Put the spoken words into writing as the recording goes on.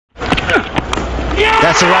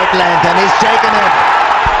That's the right length, and he's taken it.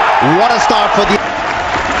 What a start for the...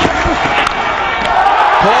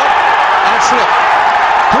 Caught and slip.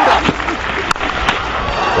 Put up.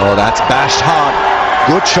 Oh, that's bashed hard.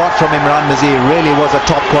 Good shot from Imran Nazir. Really was a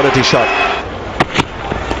top quality shot.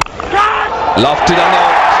 Lofted and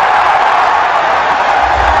out.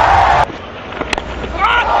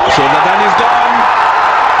 So then he's gone.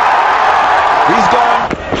 He's gone.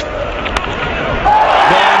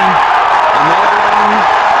 Then another one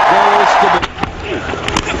goes to the...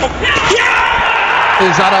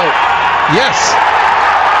 Is that out? Yes.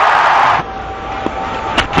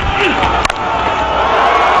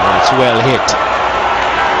 That's well hit.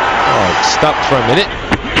 Oh, it stopped for a minute.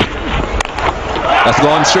 That's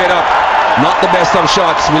gone straight up. Not the best of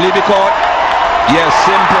shots. Will he be caught? Yes,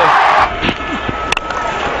 simple.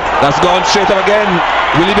 That's gone straight up again.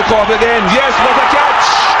 Will he be caught again? Yes, what a catch!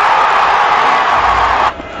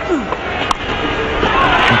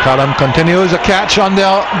 Callum continues a catch on the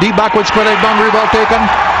deep backward square leg boundary, ball taken.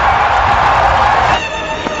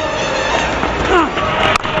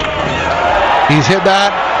 He's hit that,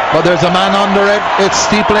 but there's a man under it. It's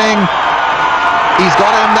steepling. He's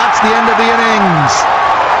got him. That's the end of the innings.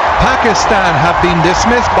 Pakistan have been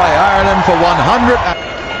dismissed by Ireland for 100.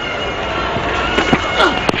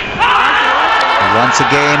 Once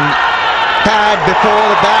again, pad before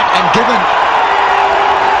the bat and given.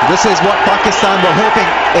 This is what Pakistan were hoping.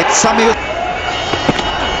 It's Sami.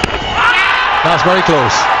 That's very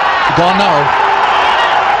close. Gone now.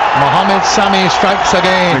 Mohammed Sami strikes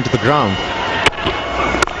again. Into the ground.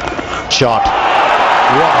 Shot.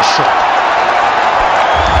 What a shot.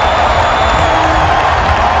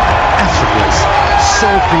 Effortless. So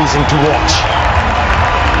pleasing to watch.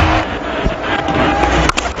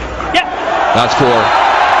 That's 4.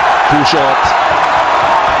 Too short.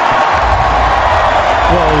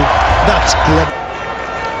 Well, that's good.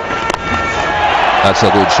 That's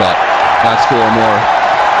a good shot. That's 4 more.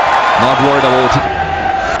 Not worried about it.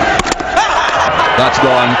 That's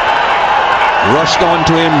gone. Rushed on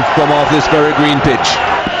to him from off this very green pitch.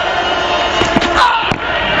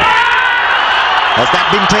 Has that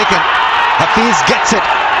been taken? Hafiz gets it.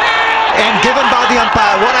 And given by the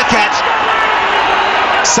umpire. What a catch.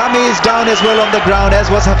 Sami is down as well on the ground,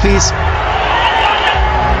 as was Hafiz.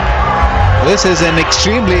 This is an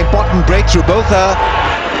extremely important breakthrough. Both are...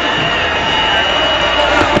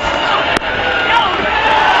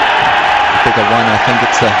 Figure one, I think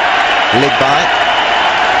it's a leg by.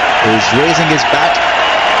 He's raising his bat.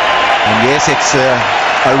 And yes, it's a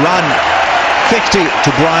run. 50 to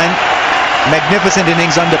Brian. Magnificent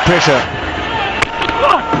innings under pressure.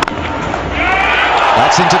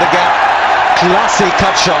 That's into the gap. Classy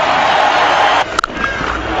cut shot.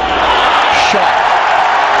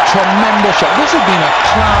 Tremendous shot. This has been a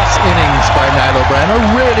class innings by Niall O'Brien. A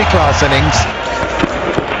really class innings.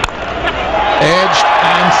 Edge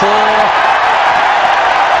and 4.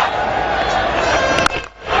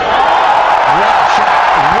 What a shot.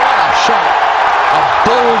 What a shot. A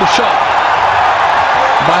bold shot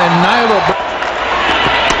by Niall O'Brien.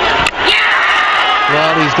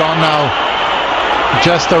 Well, he's gone now.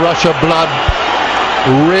 Just a rush of blood.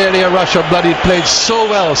 Really a rush of blood. He played so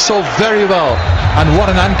well, so very well. And what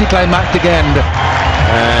an anticlimactic end.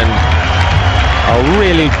 And a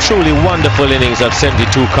really, truly wonderful innings of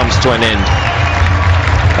 72 comes to an end.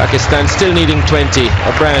 Pakistan still needing 20.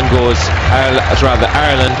 O'Brien goes,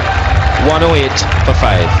 Ireland 108 for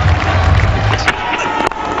 5.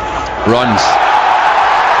 Runs.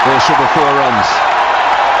 Those should be 4 runs.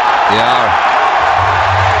 They are.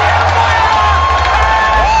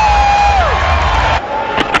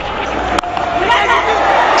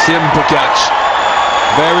 Simple catch.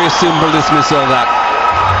 Very simple dismissal of that.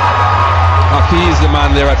 Hafiz the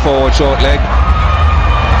man there at forward short leg.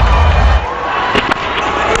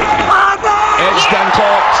 Edged and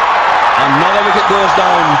caught. Another wicket goes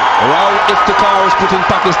down. Raul Iftikhar is putting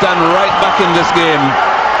Pakistan right back in this game.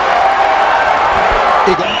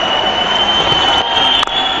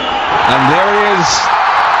 And there he is.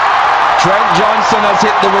 Trent Johnson has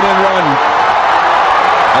hit the winning run.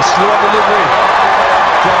 A slow delivery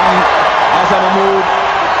from Azam,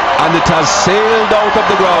 and it has sailed out of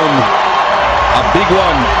the ground. A big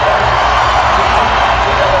one.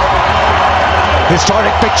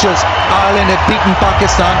 Historic pictures. Ireland had beaten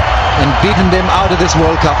Pakistan and beaten them out of this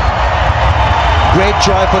World Cup. Great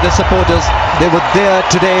joy for the supporters. They were there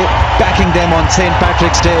today backing them on St.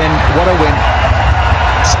 Patrick's Day, and what a win.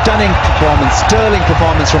 Stunning performance, sterling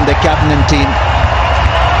performance from their captain and team.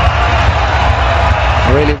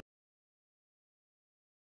 Really